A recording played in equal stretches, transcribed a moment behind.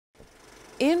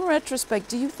In retrospect,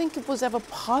 do you think it was ever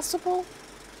possible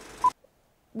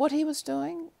what he was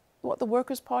doing, what the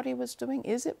Workers' Party was doing?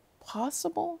 Is it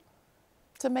possible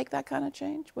to make that kind of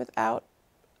change without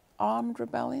armed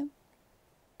rebellion?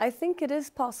 I think it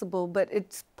is possible, but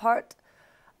it's part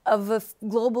of a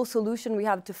global solution we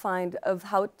have to find of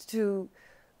how to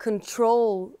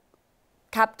control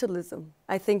capitalism.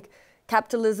 I think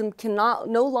capitalism cannot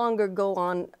no longer go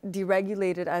on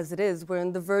deregulated as it is. We're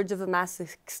on the verge of a mass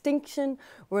extinction.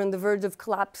 We're on the verge of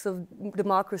collapse of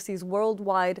democracies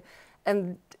worldwide.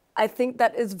 And I think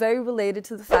that is very related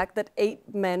to the fact that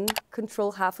 8 men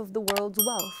control half of the world's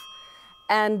wealth.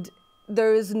 And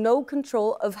there is no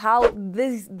control of how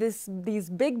these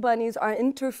big bunnies are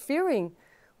interfering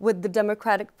with the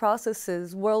democratic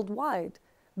processes worldwide,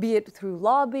 be it through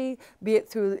lobby, be it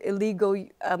through illegal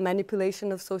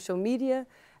manipulation of social media,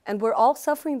 and we're all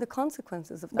suffering the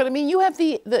consequences of that. But I mean, you have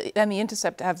and The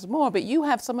Intercept has more, but you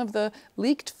have some of the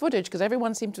leaked footage, because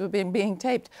everyone seemed to have been being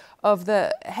taped, of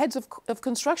the heads of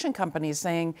construction companies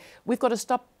saying, we've got to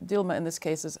stop Dilma, in this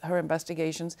case, her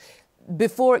investigations,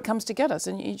 before it comes to get us.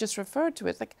 And you just referred to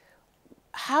it. It's like,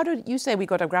 how did you say we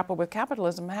got to grapple with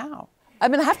capitalism? How? I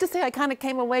mean, I have to say, I kind of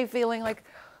came away feeling like,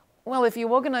 well, if you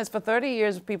organize for 30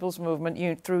 years of people's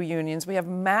movement through unions, we have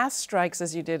mass strikes,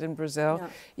 as you did in Brazil. Yeah.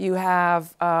 You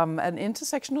have an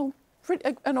intersectional,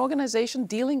 an organization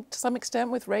dealing to some extent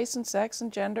with race and sex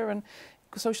and gender and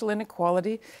social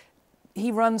inequality.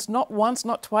 He runs not once,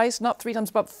 not twice, not 3 times,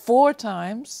 but 4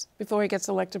 times before he gets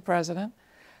elected president.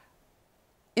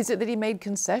 Is it that he made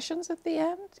concessions at the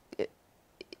end?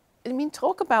 I mean,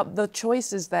 talk about the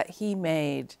choices that he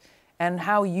made and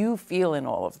how you feel in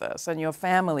all of this and your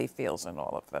family feels in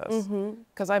all of this.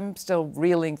 Because I'm still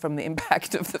reeling from the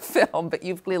impact of the film, but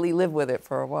you've clearly lived with it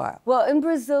for a while. Well, in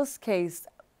Brazil's case,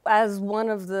 as one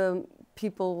of the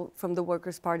people from the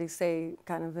Workers' Party say,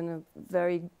 kind of in a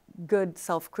very good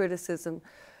self-criticism,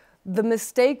 the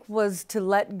mistake was to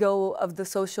let go of the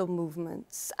social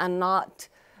movements and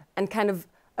kind of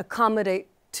accommodate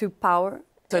to power.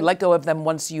 So let go of them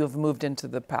once you have moved into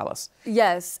the palace.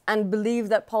 Yes, and believe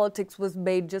that politics was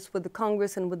made just with the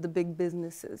Congress and with the big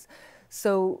businesses.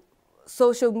 So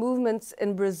social movements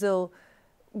in Brazil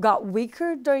got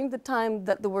weaker during the time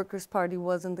that the Workers' Party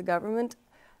was in the government.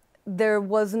 There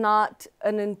was not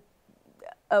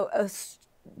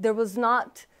there was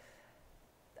not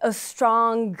a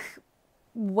strong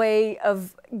way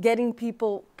of getting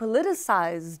people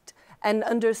politicized and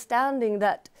understanding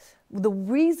that the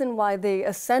reason why they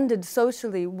ascended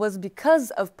socially was because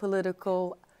of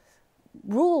political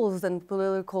rules and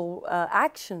political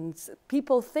actions.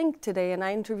 People think today, and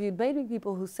I interviewed many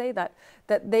people who say that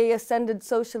they ascended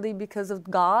socially because of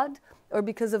God or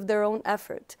because of their own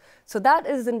effort. So that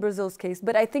is in Brazil's case.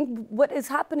 But I think what is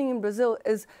happening in Brazil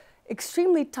is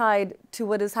extremely tied to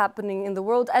what is happening in the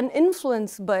world and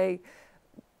influenced by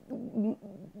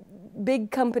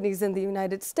big companies in the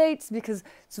United States, because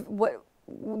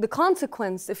the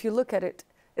consequence, if you look at it,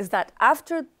 is that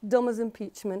after Dilma's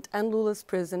impeachment and Lula's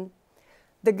prison,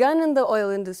 the gun and the oil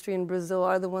industry in Brazil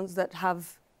are the ones that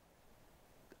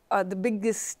are the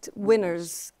biggest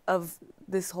winners of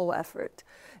this whole effort.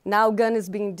 Now gun is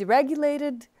being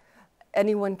deregulated.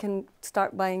 Anyone can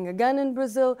start buying a gun in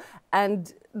Brazil,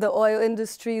 and the oil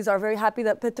industries are very happy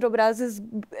that Petrobras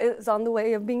is on the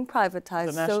way of being privatized.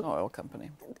 The national oil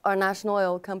company. Our national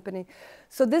oil company.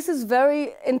 So this is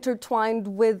very intertwined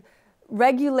with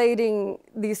regulating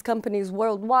these companies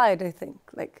worldwide, I think.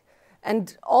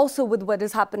 And also with what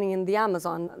is happening in the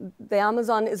Amazon. The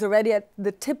Amazon is already at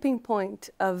the tipping point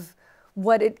of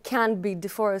what it can be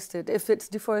deforested. If it's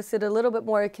deforested a little bit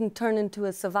more, it can turn into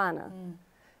a savanna.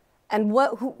 And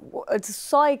it's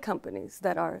soy companies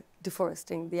that are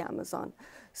deforesting the Amazon.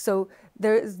 So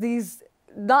there's these,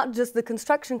 not just the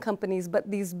construction companies, but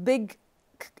these big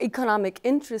economic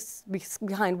interests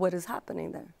behind what is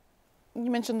happening there.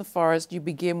 You mentioned the forest, you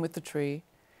begin with the tree.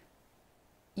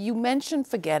 You mentioned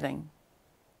forgetting.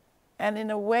 And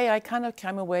in a way, I kind of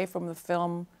came away from the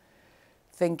film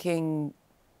thinking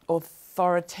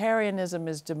authoritarianism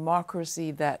is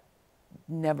democracy that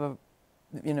never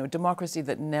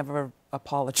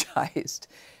apologized.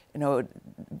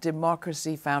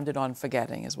 Democracy founded on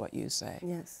forgetting is what you say.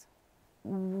 Yes.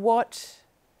 What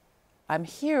I'm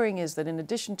hearing is that in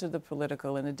addition to the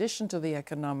political, in addition to the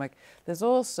economic, there's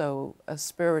also a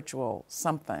spiritual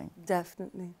something.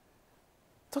 Definitely.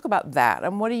 Talk about that.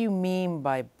 And what do you mean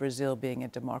by Brazil being a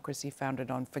democracy founded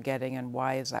on forgetting, and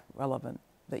why is that relevant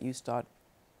that you start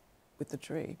with the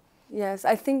tree? Yes,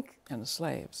 I think... And the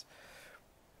slaves.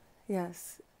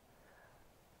 Yes.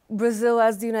 Brazil,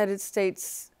 as the United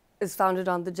States, is founded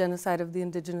on the genocide of the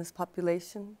indigenous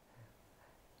population.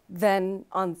 then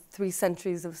on 3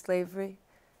 centuries of slavery,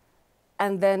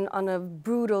 and then on a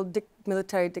brutal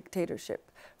military dictatorship.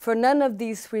 For none of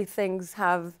these 3 things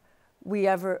have we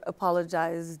ever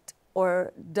apologized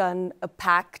or done a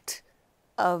pact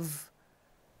of,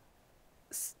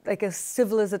 like a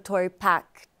civilizatory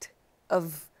pact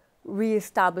of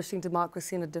reestablishing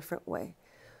democracy in a different way.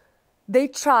 They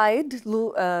tried,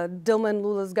 Dilma and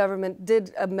Lula's government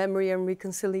did a memory and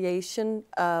reconciliation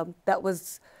that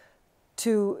was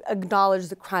to acknowledge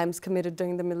the crimes committed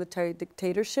during the military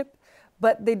dictatorship,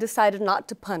 but they decided not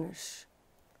to punish.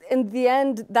 In the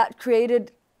end, that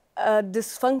created a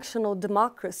dysfunctional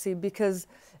democracy because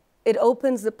it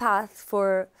opens the path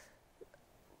for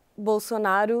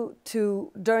Bolsonaro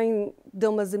to, during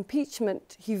Dilma's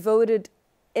impeachment, he voted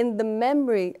in the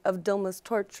memory of Dilma's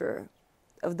torturer,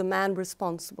 of the man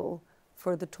responsible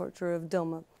for the torture of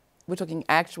Dilma. We're talking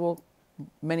actual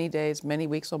many days, many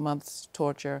weeks or months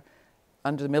torture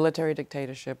under the military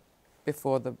dictatorship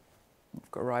before the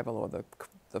arrival or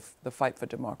the fight for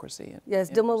democracy. Yes,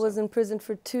 Dilma was in prison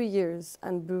for 2 years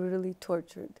and brutally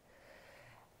tortured.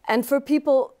 And for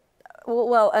people,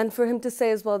 well, and for him to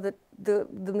say as well that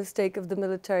the mistake of the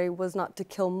military was not to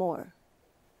kill more,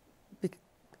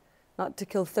 not to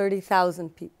kill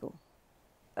 30,000 people.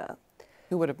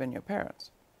 Who would have been your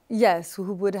parents? Yes,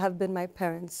 who would have been my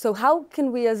parents. So how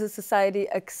can we as a society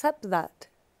accept that?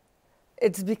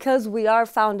 It's because we are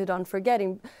founded on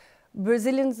forgetting.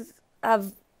 Brazilians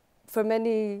have, for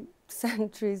many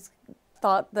centuries,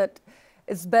 thought that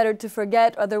it's better to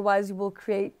forget, otherwise you will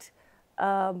create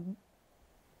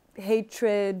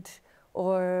hatred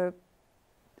or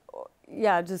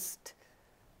yeah, just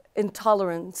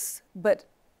intolerance. But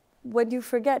when you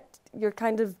forget, you're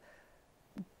kind of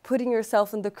putting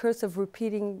yourself in the curse of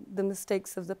repeating the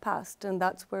mistakes of the past, and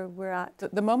that's where we're at.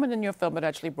 The moment in your film that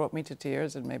actually brought me to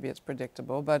tears, and maybe it's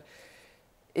predictable, but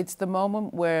it's the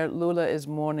moment where Lula is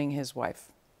mourning his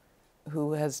wife,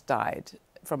 who has died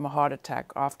from a heart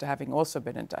attack after having also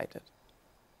been indicted.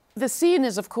 The scene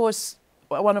is, of course,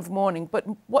 one of mourning, but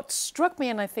what struck me,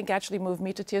 and I think actually moved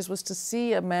me to tears, was to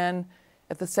see a man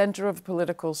at the center of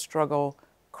political struggle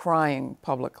crying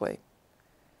publicly.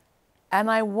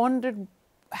 And I wondered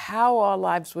how our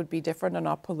lives would be different and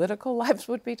our political lives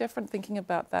would be different, thinking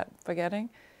about that forgetting,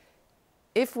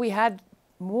 if we had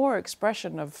more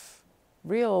expression of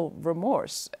real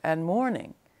remorse and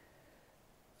mourning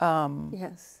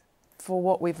yes, for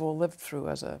what we've all lived through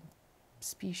as a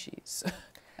species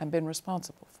and been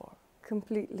responsible for.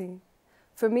 Completely.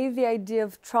 For me, the idea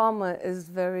of trauma is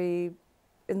very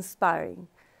inspiring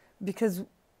because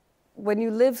when you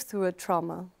live through a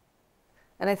trauma,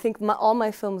 and I think all my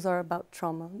films are about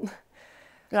trauma.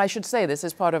 I should say this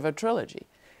is part of a trilogy.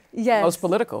 Yes. Most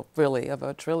political, really, of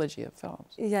a trilogy of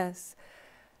films. Yes.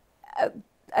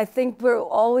 I think we're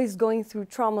always going through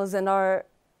traumas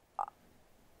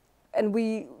and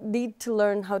we need to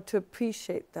learn how to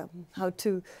appreciate them, how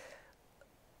to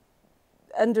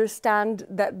understand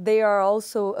that they are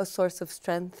also a source of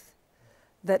strength,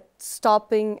 that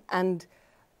stopping and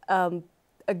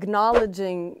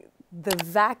acknowledging the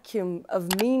vacuum of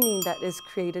meaning that is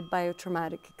created by a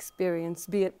traumatic experience,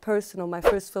 be it personal. My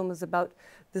first film is about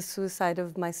the suicide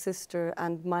of my sister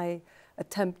and my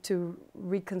attempt to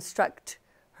reconstruct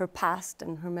her past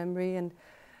and her memory,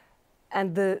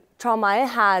 and the trauma I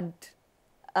had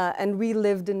and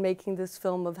relived in making this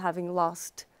film of having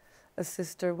lost a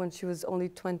sister when she was only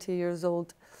 20 years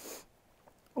old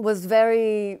was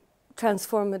very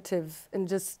transformative in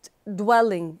just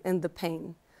dwelling in the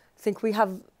pain. I think we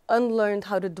have unlearned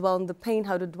how to dwell in the pain,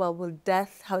 how to dwell with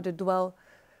death, how to dwell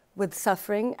with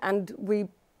suffering, and we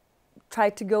try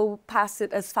to go past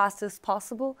it as fast as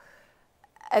possible.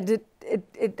 And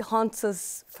it haunts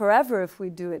us forever if we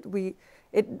do it. We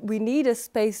need a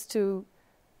space to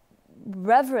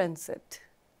reverence it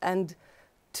and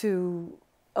to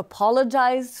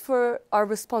apologize for our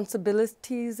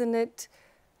responsibilities in it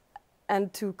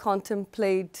and to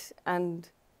contemplate and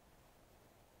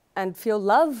feel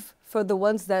love for the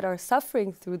ones that are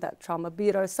suffering through that trauma, be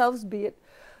it ourselves, be it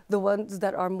the ones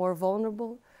that are more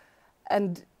vulnerable.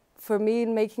 And for me,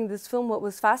 in making this film, what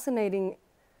was fascinating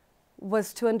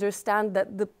was to understand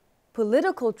that the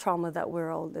political trauma that we're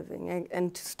all living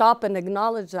and to stop and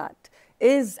acknowledge that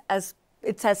it's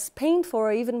as painful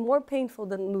or even more painful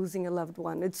than losing a loved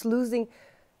one. It's losing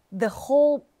the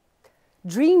whole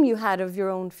dream you had of your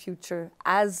own future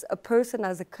as a person,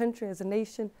 as a country, as a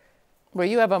nation. Well,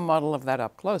 you have a model of that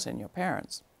up close in your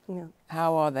parents. Yeah.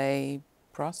 How are they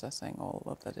processing all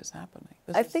of that is happening?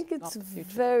 I think it's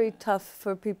very tough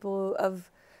for people of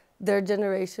their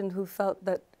generation who felt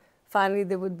that finally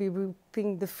they would be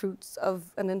reaping the fruits of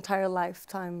an entire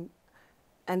lifetime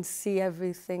and see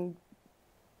everything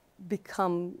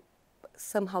become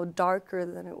somehow darker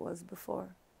than it was before.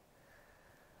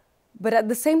 But at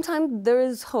the same time, there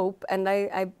is hope, and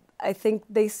I think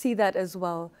they see that as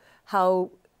well, how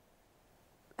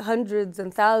hundreds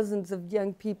and thousands of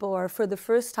young people are for the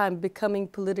first time becoming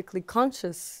politically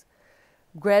conscious.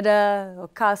 Greta,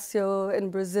 Ocasio in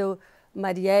Brazil,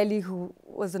 Marielle, who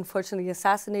was unfortunately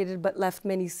assassinated but left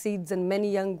many seeds, and many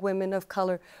young women of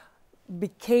color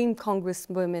became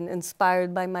congresswomen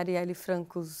inspired by Marielle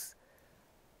Franco's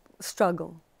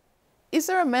struggle. Is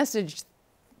there a message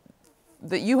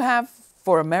that you have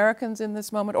for Americans in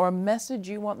this moment, or a message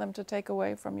you want them to take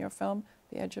away from your film,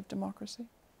 The Edge of Democracy?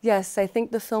 Yes, I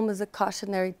think the film is a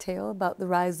cautionary tale about the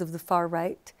rise of the far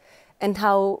right and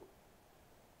how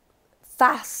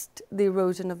fast the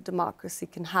erosion of democracy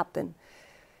can happen.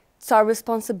 It's our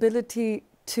responsibility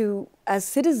to, as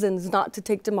citizens, not to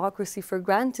take democracy for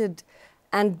granted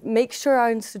and make sure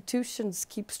our institutions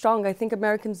keep strong. I think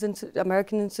American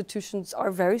institutions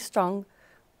are very strong,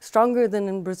 stronger than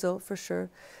in Brazil for sure.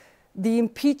 The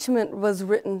impeachment was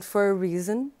written for a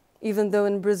reason, even though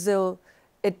in Brazil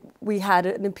we had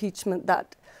an impeachment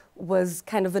that was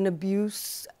kind of an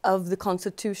abuse of the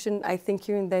Constitution. I think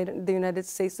here in the United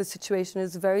States the situation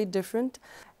is very different,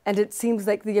 and it seems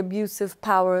like the abuse of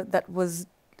power that was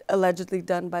allegedly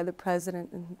done by the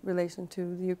president in relation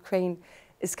to the Ukraine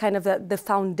is kind of the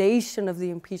foundation of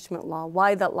the impeachment law,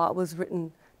 why that law was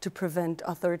written to prevent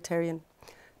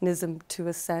authoritarianism to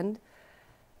ascend.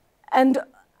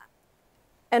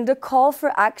 And a call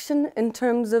for action in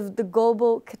terms of the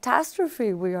global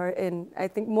catastrophe we are in. I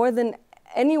think more than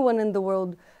anyone in the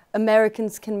world,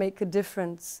 Americans can make a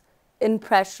difference in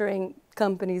pressuring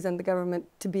companies and the government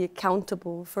to be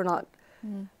accountable for not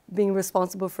being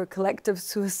responsible for collective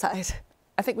suicide.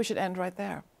 I think we should end right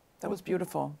there. That was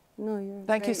beautiful. No, you're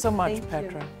Thank you great. so much, Thank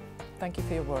Petra. you. Thank you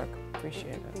for your work.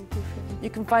 Appreciate it. Thank you for You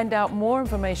can find out more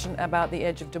information about The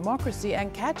Edge of Democracy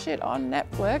and catch it on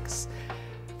Netflix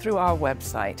through our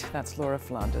website. That's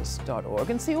lauraflanders.org,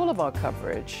 and see all of our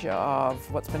coverage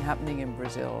of what's been happening in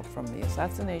Brazil, from the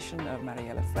assassination of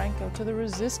Marielle Franco to the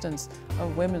resistance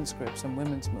of women's groups and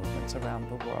women's movements around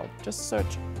the world. Just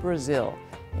search Brazil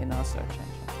in our search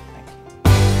engine.